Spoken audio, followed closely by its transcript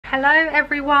Hello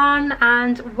everyone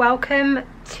and welcome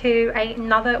to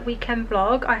another weekend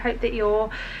vlog. I hope that you're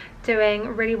doing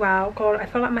really well. God, I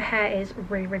feel like my hair is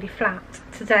really flat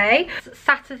today. It's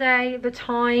Saturday, the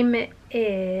time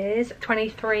is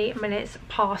 23 minutes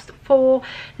past 4.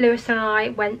 Lewis and I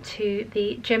went to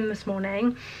the gym this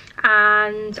morning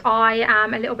and I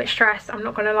am a little bit stressed, I'm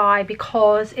not gonna lie,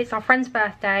 because it's our friend's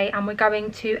birthday and we're going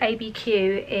to Abq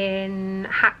in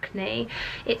Hackney.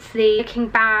 It's the Breaking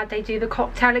Bad, they do the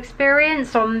cocktail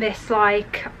experience on this,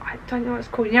 like, I don't know what it's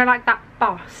called, you know, like that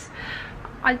bus.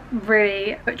 I'm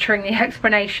really butchering the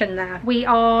explanation there. We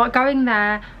are going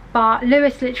there, but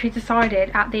Lewis literally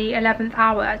decided at the 11th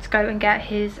hour to go and get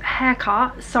his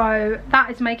haircut, so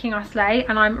that is making us late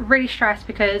and I'm really stressed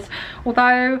because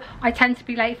although I tend to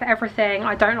be late for everything,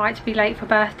 I don't like to be late for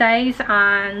birthdays.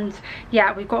 And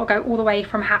yeah, we've got to go all the way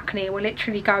from Hackney. We're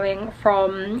literally going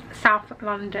from South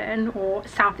London or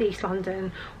South East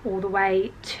London all the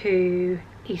way to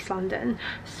East London.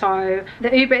 So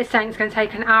the Uber is saying it's going to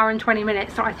take an hour and 20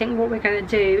 minutes, so I think what we're going to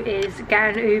do is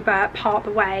get an Uber part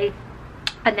the way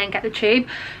and then get the tube,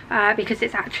 because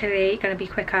it's actually going to be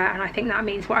quicker, and I think that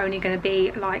means we're only going to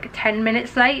be like 10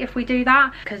 minutes late if we do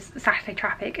that, because Saturday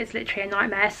traffic is literally a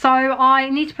nightmare. So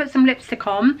I need to put some lipstick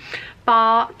on,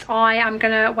 but I am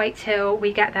gonna wait till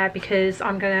we get there because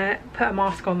I'm gonna put a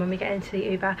mask on when we get into the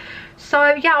Uber.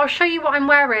 So yeah, I'll show you what I'm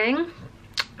wearing.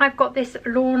 I've got this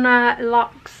Lorna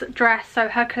Luxe dress, so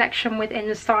her collection within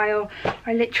the style.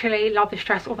 I literally love this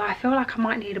dress, although I feel like I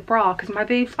might need a bra because my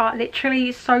boobs are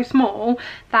literally so small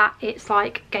that it's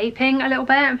like gaping a little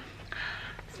bit.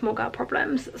 Small girl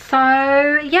problems. So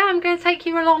yeah, I'm going to take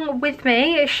you along with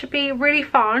me. It should be really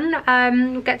fun.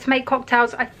 We'll get to make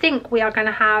cocktails. I think we are going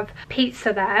to have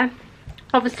pizza there.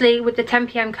 Obviously with the 10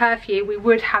 PM curfew we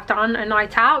would have done a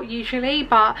night out usually,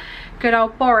 but good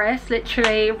old Boris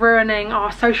literally ruining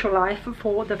our social life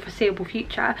for the foreseeable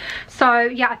future. So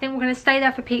yeah, I think we're going to stay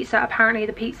there for pizza. Apparently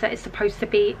the pizza is supposed to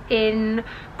be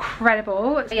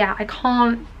incredible. So yeah, I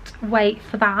can't wait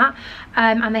for that.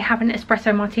 And they have an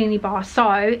espresso martini bar,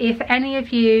 so if any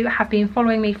of you have been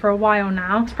following me for a while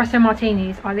now, espresso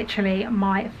martinis are literally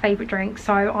my favorite drink,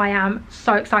 so I am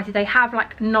so excited. They have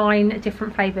like 9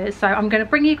 different flavors, so I'm going to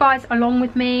bring you guys along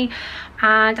with me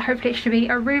and hopefully it should be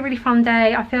a really fun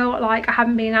day. I feel like I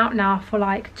haven't been out now for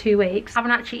like 2 weeks. I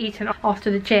haven't actually eaten after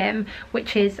the gym,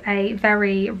 which is a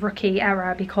very rookie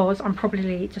error because I'm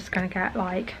probably just going to get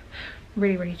like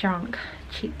really drunk.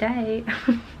 Cheap day.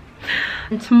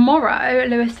 And tomorrow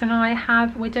Lewis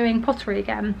and we're doing pottery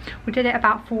again. We did it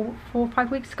about 4 or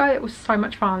 5 weeks ago. It was so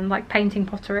much fun, like painting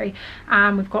pottery,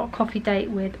 and we've got a coffee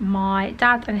date with my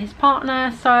dad and his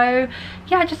partner. So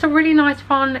yeah, just a really nice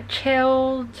fun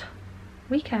chilled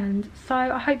weekend. So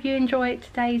I hope you enjoy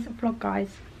today's vlog,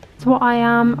 guys. What I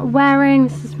am wearing,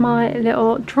 this is my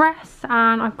little dress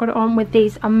and I've got it on with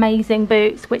these amazing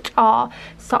boots, which are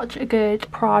such a good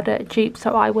Prada dupe,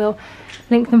 so I will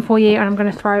link them for you, and I'm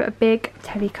going to throw a big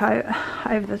teddy coat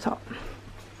over the top.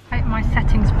 My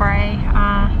setting spray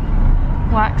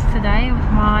works today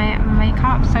with my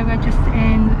makeup, so we're just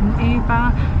in an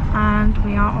Uber and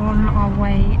we are on our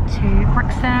way to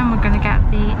Brixton. We're going to get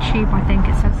the tube. I think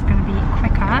it says it's going to be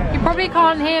quicker. You probably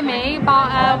can't hear me,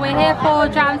 but we're here for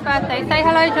Jam's birthday. Say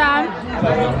hello, Jam.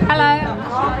 Hello.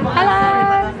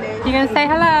 Hello. You're going to say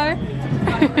hello?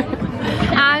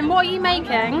 And what are you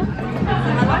making?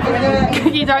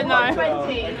 You don't know. So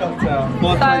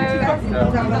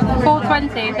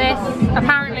 420. This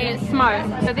apparently is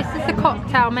smoked. So this is the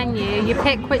cocktail menu. You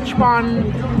pick which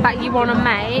one that you want to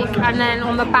make, and then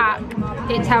on the back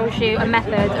it tells you a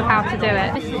method of how to do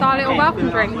it. This is our little welcome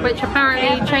drink, which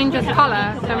apparently changes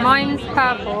colour. So mine's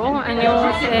purple and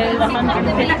yours is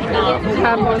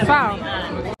purple as well.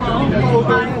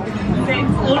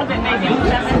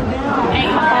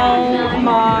 Oh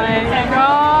my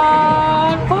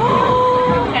god!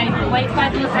 Okay, wait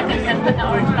 5 more seconds and put the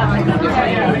orange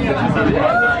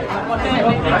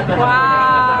wow!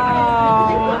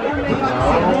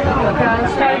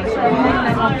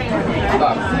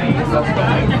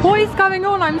 What is going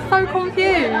on? I'm so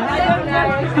confused.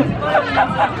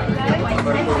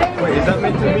 Wait, is that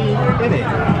meant to be in it? I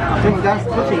think that's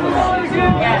cooking.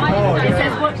 Yeah, it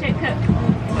says watch it cook.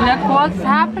 Look what's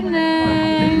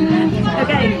happening.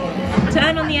 Okay,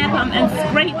 turn on the air pump and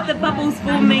scrape the bubbles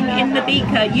forming in the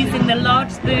beaker using the large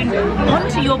spoon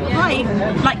onto your pipe.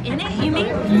 Like in it, you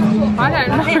mean? I don't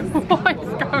know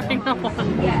what's going on.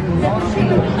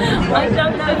 I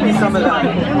don't know. Some of that.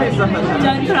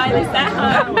 Don't try this at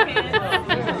home.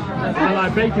 I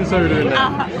like baking soda in there.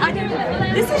 I don't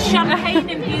know. This is champagne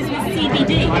infused with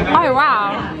CBD. Oh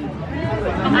wow.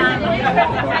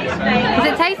 Does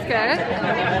it taste good?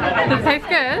 Does it taste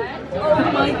good?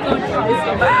 Oh my god.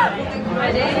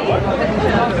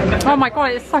 Oh my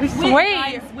god, it's so sweet.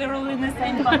 Guys, we're all in the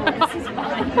same bubble. This is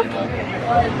fine.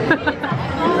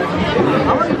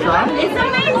 It's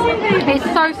amazing. It's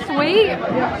so sweet.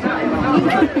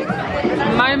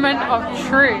 Moment of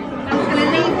truth.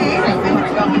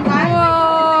 Whoa.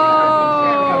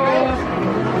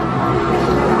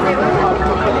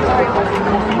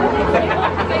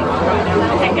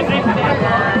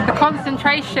 The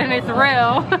concentration is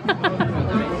real.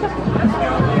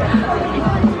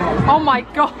 Oh my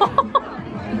god.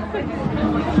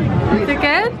 Is it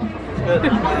good?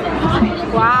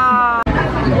 Wow.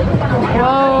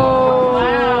 Whoa.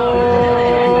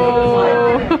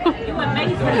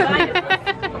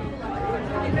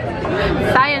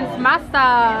 Science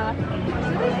master.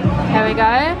 There we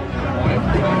go.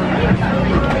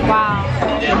 Wow.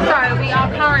 So we are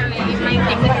currently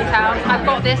making cocktails. I've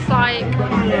got this like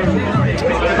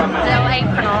little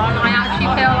apron on. I actually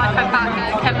feel like I'm back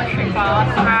at a chemistry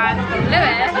class, and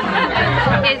Lewis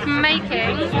is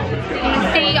making the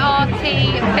CRT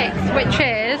fix, which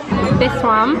is this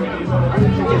one.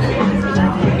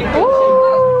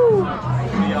 Ooh.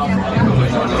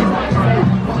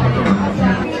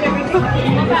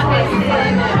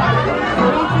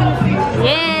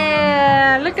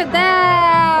 Yeah, look at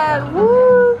that.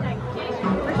 Woo.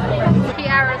 The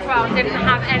error as well, didn't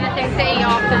have anything to eat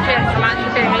after gym, so I'm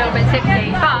actually feeling a little bit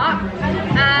sickly. But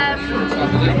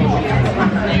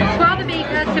swirl the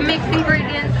beaker to mix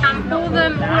ingredients and pour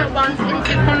them all at once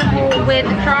into conical with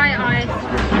dry ice.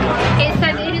 It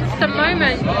said it's the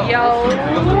moment, yo.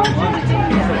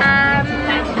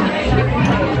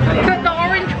 Put the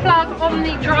orange plug on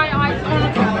the dry ice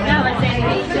conical.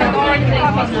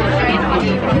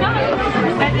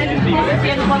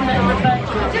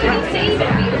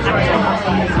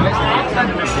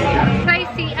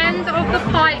 Place the end of the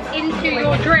pipe into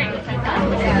your drink.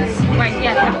 Wait,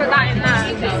 yes, I put that in there.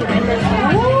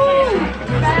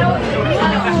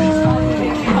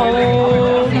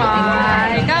 Oh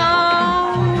my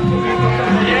god.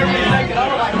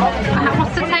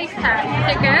 What's the taste test? Is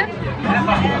it good?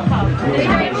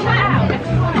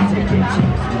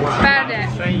 Burn it.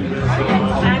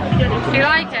 Do you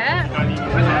like it?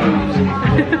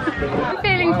 I'm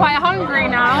feeling quite hungry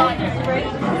now.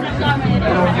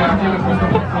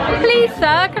 Please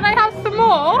sir, can I have some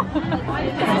more?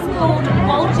 This is called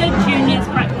Walter Junior's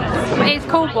Breakfast. It's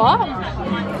called what?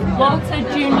 Walter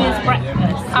Junior's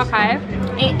Breakfast. Okay.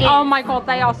 Oh my god,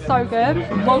 they are so good.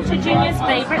 Walter Junior's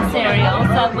favourite cereal,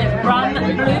 served with rum,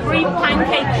 blueberry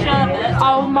pancake sherbet.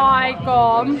 Oh my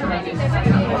god.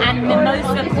 And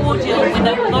mimosa cordial with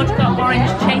a vodka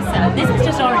orange chaser. This is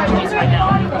just orange juice right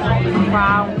now.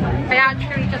 Wow. I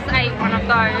actually just ate one of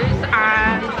those,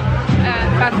 and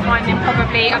first time in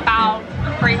probably about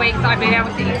 3 weeks I've been able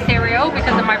to eat cereal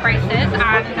because of my braces,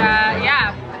 and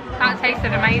yeah, that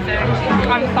tasted amazing.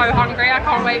 I'm so hungry, I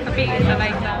can't wait for pizza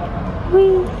later.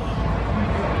 Whee.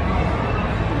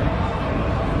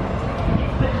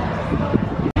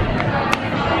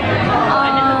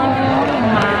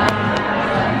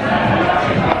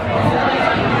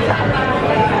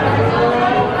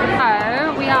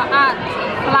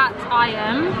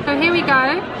 So here we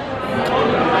go.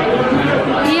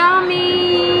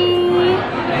 Yummy!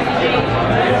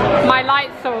 My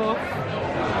light sauce.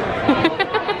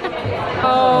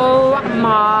 Oh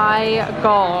my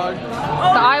god.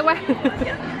 So I went.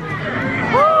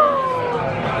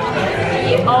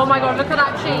 Oh my god, look at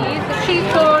that cheese. The cheese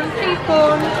corn, cheese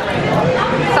corn.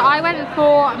 So I went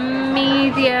for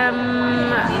medium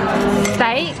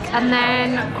steak and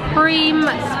then cream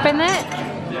spinach,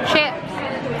 chips.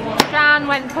 Jan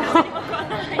went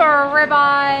for a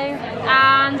ribeye,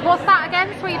 and what's that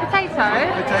again? Sweet potato?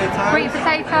 Sweet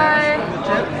potato,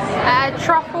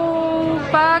 truffle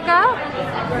burger,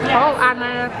 oh, and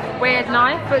a weird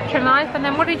knife, butcher knife, and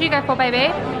then what did you go for,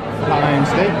 baby? Lion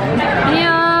steak.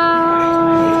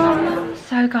 Yum.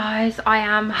 So guys, I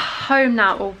am home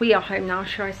now, or we are home now,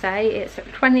 should I say. It's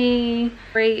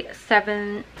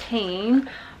 23:17.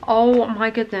 Oh my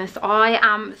goodness, I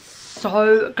am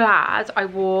so glad I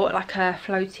wore like a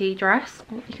floaty dress.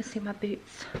 Oh, you can see my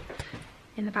boots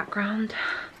in the background,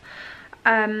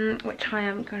 which I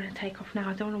am going to take off now.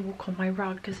 I don't want to walk on my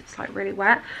rug because it's like really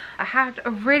wet. I had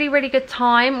a really good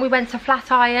time. We went to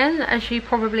Flatiron, as you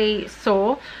probably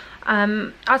saw. I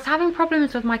was having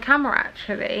problems with my camera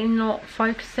actually, not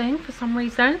focusing for some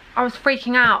reason. I was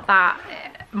freaking out that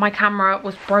my camera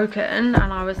was broken,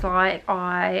 and I was like,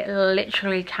 I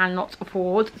literally cannot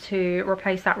afford to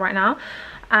replace that right now.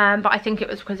 But I think it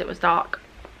was because it was dark.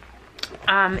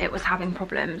 it was having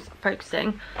problems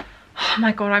focusing. Oh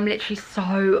my god, I'm literally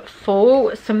so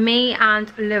full. So me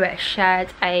and Lewis shared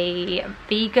a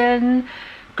vegan,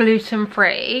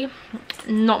 gluten-free,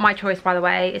 not my choice by the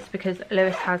way, it's because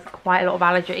Lewis has quite a lot of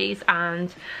allergies,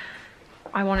 and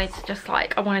I wanted to just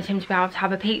like, I wanted him to be able to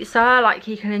have a pizza like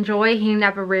he can enjoy. He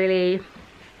never really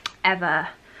ever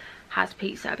has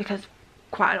pizza because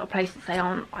quite a lot of places they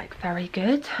aren't like very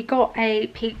good. We got a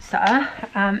pizza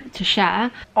to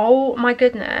share. Oh my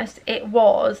goodness, it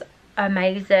was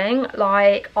amazing.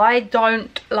 Like, I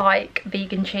don't like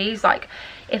vegan cheese. Like,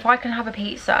 if I can have a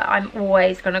pizza, I'm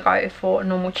always gonna go for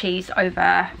normal cheese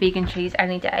over vegan cheese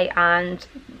any day, and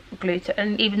gluten.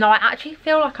 And even though I actually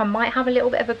feel like I might have a little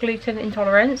bit of a gluten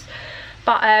intolerance,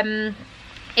 but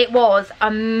it was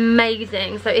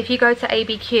amazing. So if you go to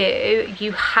Abq,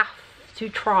 you have to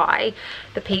try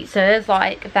the pizzas.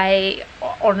 Like, they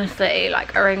honestly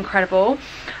like are incredible.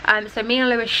 So me and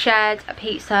Lewis shared a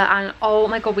pizza, and oh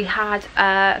my god, we had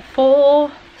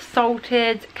 4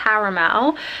 salted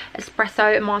caramel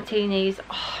espresso martinis.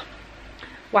 Oh,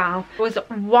 wow. It was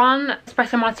 1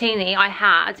 espresso martini I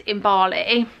had in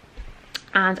Bali,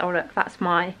 and oh look, that's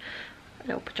my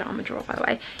little pajama drawer by the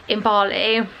way, in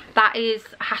Bali. That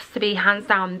has to be hands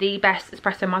down the best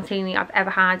espresso martini I've ever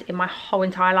had in my whole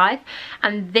entire life,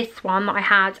 and this one that I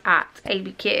had at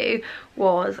Abq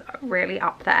was really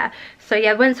up there. So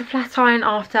yeah, went to Flatiron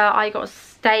after. I got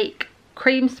steak,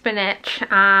 cream spinach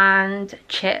and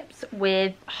chips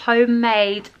with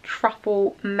homemade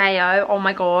truffle mayo. Oh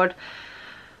my god,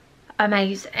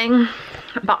 amazing.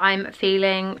 But I'm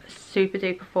feeling super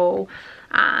duper full,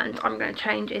 and I'm going to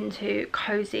change into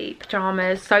cozy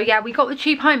pajamas. So yeah, we got the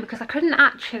tube home because I couldn't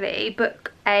actually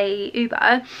book a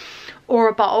Uber or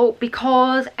a Bolt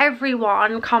because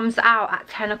everyone comes out at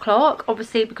 10 o'clock,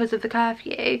 obviously because of the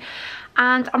curfew.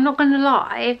 And I'm not going to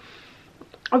lie,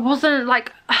 I wasn't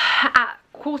like, at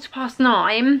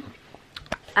 9:15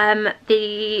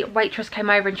 the waitress came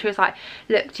over and she was like,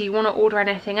 look, do you want to order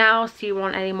anything else? Do you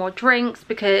want any more drinks?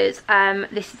 Because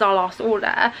this is our last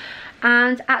order.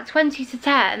 And at 20 to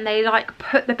 10 they like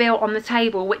put the bill on the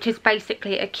table, which is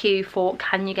basically a queue for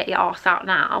can you get your ass out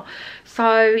now.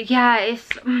 So yeah, it's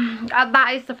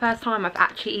that is the first time I've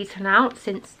actually eaten out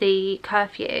since the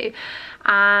curfew,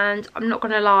 and I'm not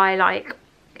gonna lie, like,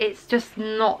 it's just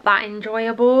not that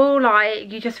enjoyable.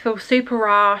 Like, you just feel super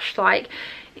rushed. Like,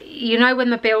 you know, when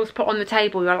the bill's put on the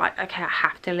table, you're like, okay, I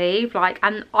have to leave. Like,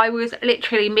 and I was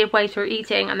literally midway through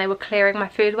eating and they were clearing my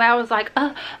food away. I was like,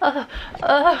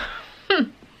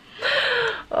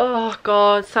 oh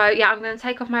god. So yeah, I'm going to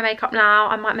take off my makeup now.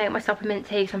 I might make myself a mint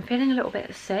tea because I'm feeling a little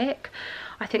bit sick,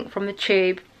 I think, from the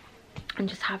tube, and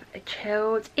just have a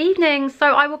chilled evening. So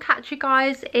I will catch you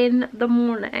guys in the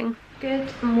morning.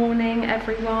 Good morning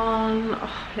everyone.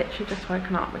 Oh, literally just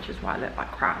woken up, which is why I look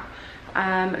like crap.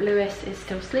 Lewis is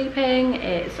still sleeping.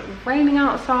 It's raining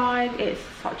outside. It's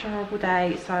such a horrible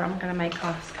day, so I'm gonna make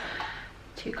us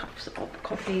 2 cups of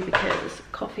coffee because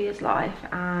coffee is life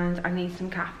and I need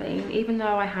some caffeine, even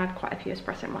though I had quite a few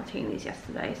espresso martinis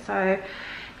yesterday. So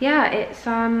yeah, it's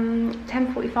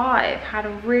 10:45. Had a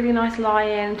really nice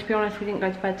lie-in. To be honest, we didn't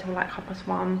go to bed till like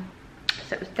 1:30,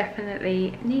 so it was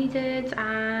definitely needed.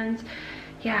 And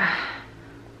yeah,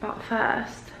 but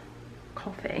first,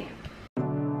 coffee.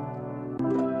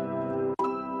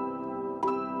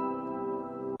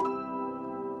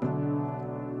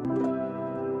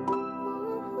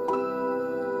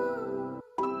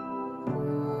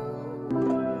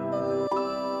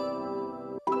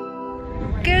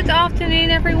 Good afternoon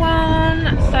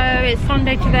everyone. So it's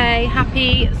Sunday today.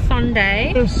 Happy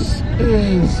Sunday. This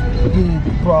is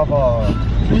Big Brother.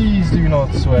 Please do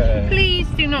not swear. Please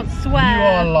do not swear. You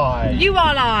are live. You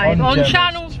are live on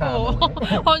channel 4.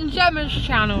 channel. On Gemma's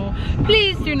channel.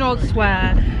 Please do not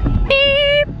swear.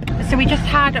 Beep. So we just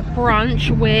had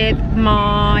brunch with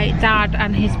my dad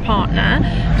and his partner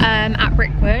at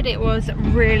Brickwood. It was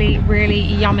really, really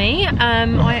yummy.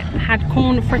 I had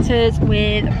corn fritters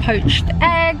with poached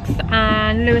eggs.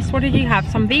 And Lewis, what did you have?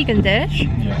 Some vegan dish?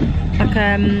 Yeah. Like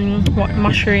what,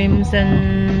 mushrooms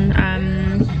and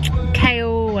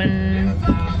kale and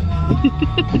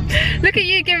look at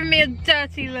you giving me a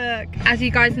dirty look. As you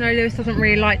guys know, Lewis doesn't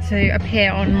really like to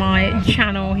appear on my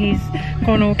channel. He's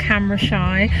gone all camera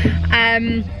shy.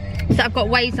 So I've got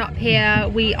Waze up here.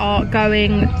 We are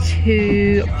going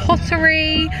to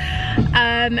Pottery.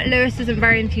 Lewis isn't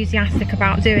very enthusiastic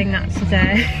about doing that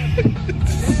today.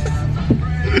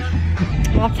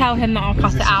 I'll tell him that I'll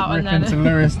cut it out and then. To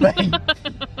Lewis then.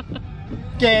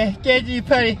 Get you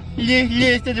Potty.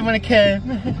 Lewis doesn't want to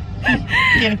come.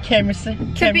 Get a camera,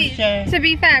 to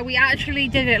be fair, we actually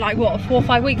did it like what, 4 or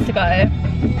 5 weeks ago.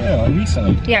 Yeah, like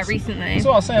recently. Yeah, recently. That's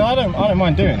what I was saying. I don't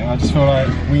mind doing it. I just feel like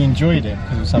we enjoyed it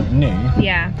because it was something new.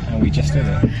 Yeah. And we just did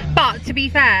it. But to be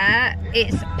fair,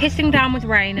 it's pissing down with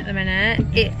rain at the minute.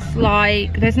 It's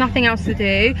like there's nothing else to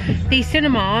do. These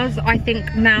cinemas, I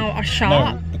think, now are shut.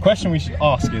 No, the question we should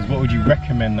ask is, what would you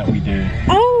recommend that we do?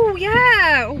 Oh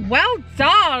yeah, well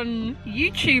done,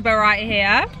 YouTuber right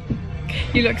here.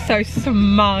 You look so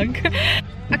smug.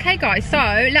 Okay guys, so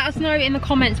let us know in the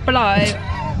comments below.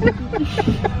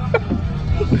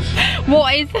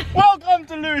 What is... Welcome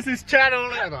to Lewis's channel.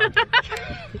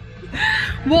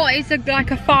 What is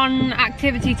like a fun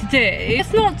activity to do?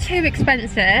 It's not too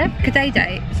expensive. Like a day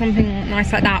date, something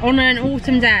nice like that on an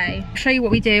autumn day. I'll show you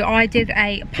what we do. I did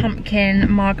a pumpkin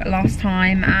mug last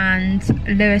time and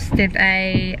Lewis did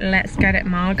a let's get it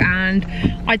mug, and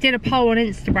I did a poll on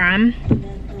Instagram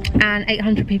and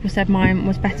 800 people said mine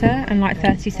was better and like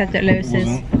 30 said that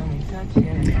Lewis's...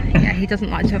 Yeah, he doesn't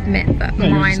like to admit that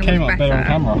mine was came up better on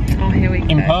camera. Oh, here we go.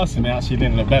 In person, it actually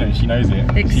didn't look better. She knows it.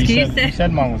 Excuse You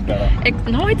said mine was better.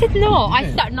 No, I did not.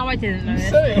 I said no, I didn't know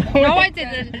this. No, I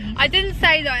didn't. I didn't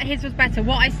say that his was better.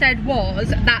 What I said was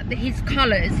that his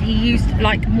colours, he used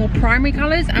like more primary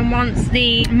colours, and once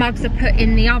the mugs are put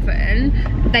in the oven,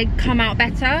 they come out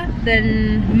better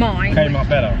than mine. Came out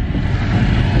better.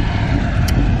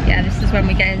 Yeah, this is when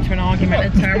we get into an argument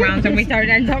and turn around and we don't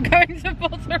end up going to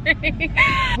Pottery.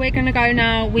 We're gonna go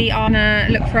now. We are gonna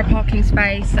look for a parking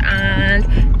space and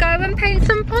go and paint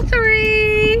some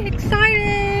pottery.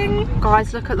 Exciting.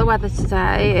 Guys, look at the weather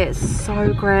today. It's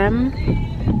so grim.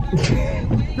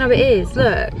 No, it is.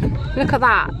 Look at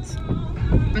that.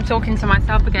 I'm talking to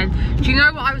myself again. Do you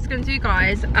know what I was gonna do,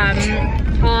 guys?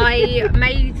 I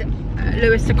made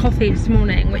Lewis a coffee this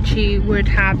morning, which you would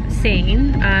have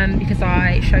seen because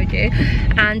I showed you,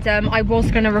 and I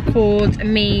was going to record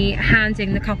me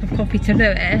handing the cup of coffee to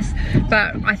Lewis,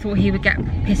 but I thought he would get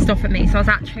pissed off at me, so I was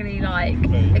actually like,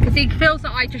 because he feels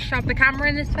that I just shoved the camera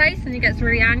in his face and he gets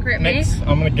really angry at me.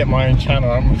 I'm going to get my own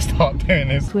channel. I'm going to start doing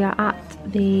this. We are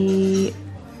at the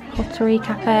Pottery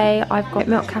Cafe. I've got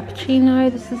milk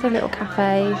cappuccino. This is a little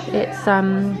cafe. It's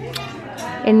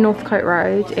in Northcote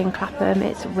Road in Clapham.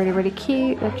 It's really, really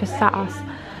cute. They've just sat us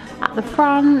at the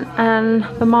front and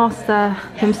the master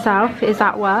himself is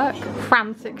at work,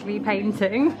 frantically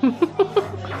painting.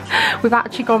 We've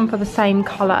actually gone for the same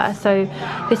colour. So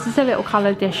this is a little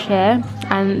colour dish here,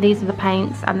 and these are the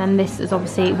paints, and then this is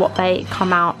obviously what they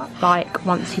come out like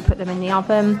once you put them in the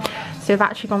oven. So we've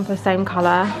actually gone for the same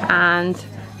colour and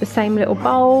the same little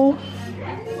bowl.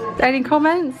 Any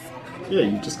comments? Yeah,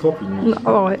 you just copied me.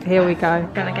 Oh, here we go.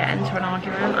 Gonna get into an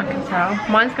argument, I can tell.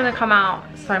 Mine's gonna come out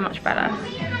so much better.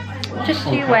 Just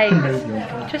you wait.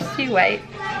 Just you wait.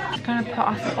 Just gonna put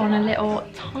us on a little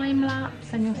time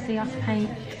lapse and you'll see us paint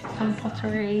some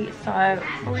pottery. So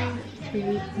 3,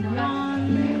 2,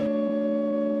 1.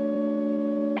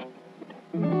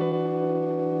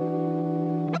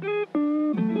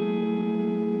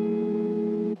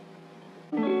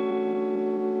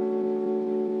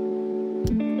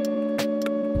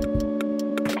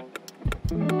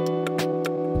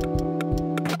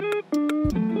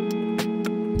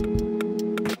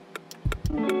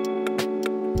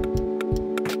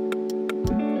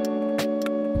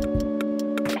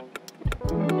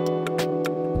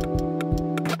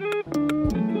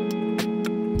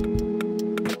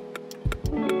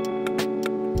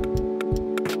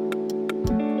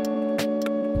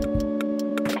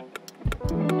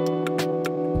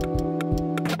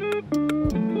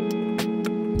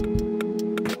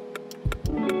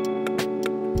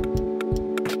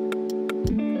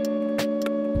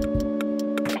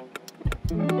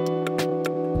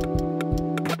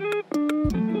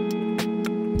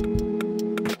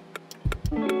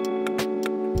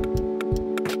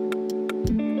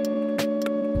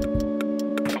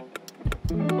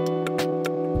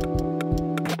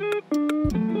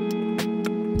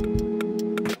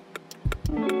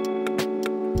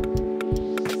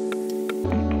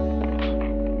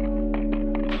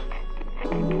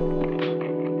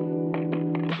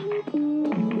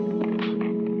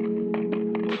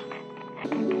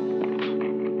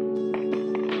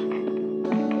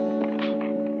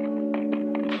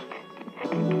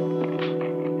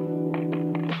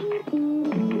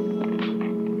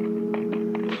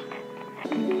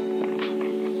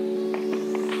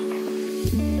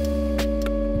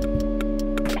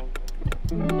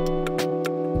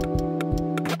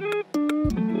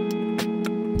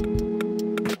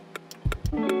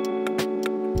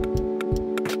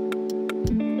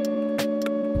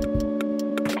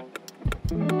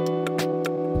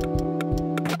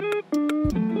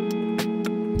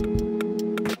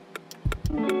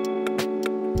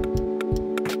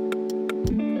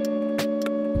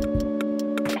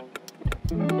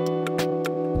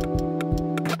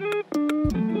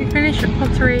 finished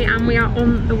Pottery and we are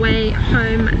on the way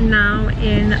home now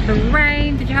in the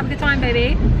rain. Did you have a good time,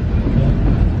 baby?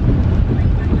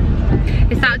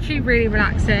 It's actually really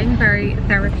relaxing, very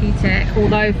therapeutic.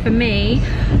 Although for me,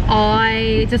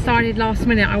 I decided last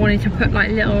minute I wanted to put like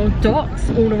little dots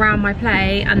all around my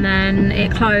plate, and then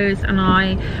it closed and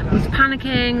I was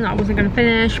panicking that I wasn't going to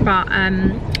finish, but I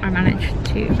managed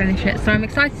to finish it. So I'm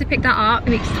excited to pick that up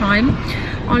next time.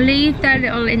 I'll leave their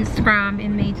little Instagram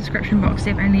in the description box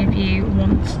if any of you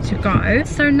want to go.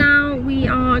 So now we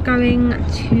are going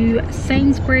to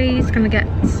Sainsbury's, gonna get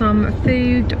some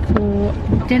food for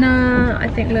dinner. I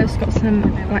think Lewis got some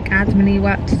like admin-y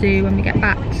work to do when we get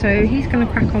back, so he's gonna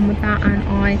crack on with that, and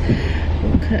I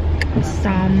will cook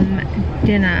some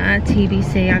dinner.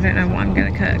 TBC, I don't know what I'm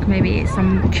gonna cook. Maybe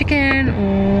some chicken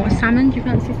or salmon. Do you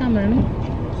fancy salmon?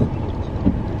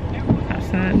 That's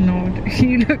a nod.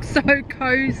 You look so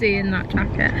cozy in that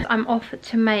jacket. I'm off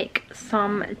to make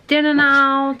some dinner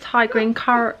now. Thai green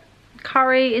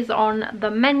curry is on the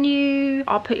menu.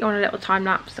 I'll put you on a little time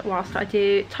lapse whilst I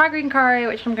do Thai green curry,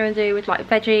 which I'm going to do with like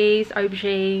veggies,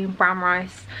 aubergine, brown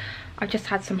rice. I've just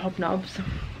had some hobnobs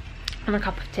and a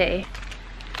cup of tea.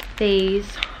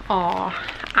 These are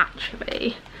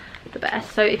actually the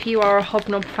best. So if you are a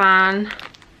hobnob fan,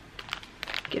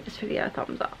 give this video a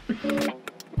thumbs up.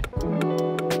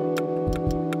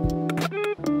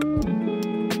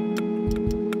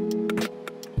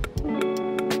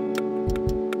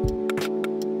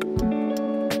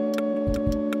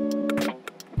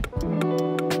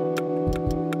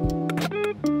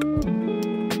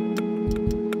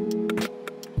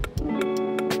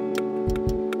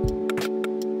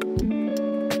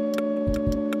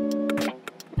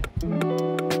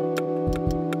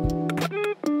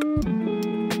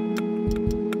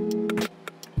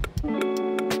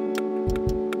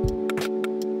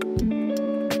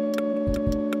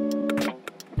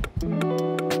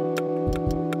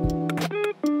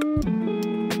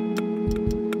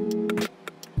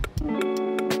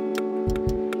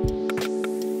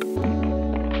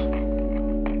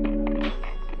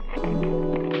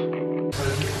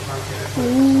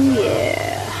 Oh yeah.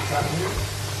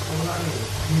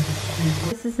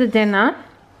 This is the dinner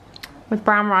with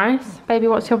brown rice. Baby,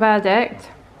 what's your verdict?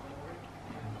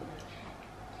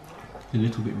 A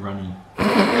little bit runny.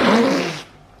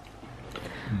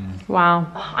 Wow.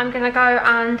 I'm gonna go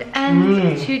and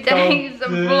end today's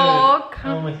vlog.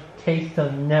 Oh, it tastes so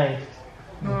nice.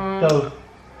 So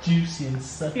juicy and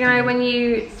suchy. You know, when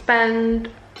you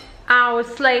spend hours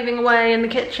slaving away in the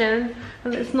kitchen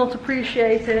and it's not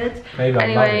appreciated.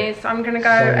 Anyways, I'm gonna go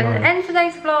and end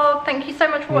today's vlog. Thank you so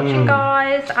much for watching,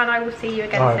 guys, and I will see you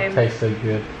again soon. It tastes so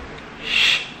good.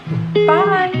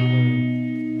 Bye.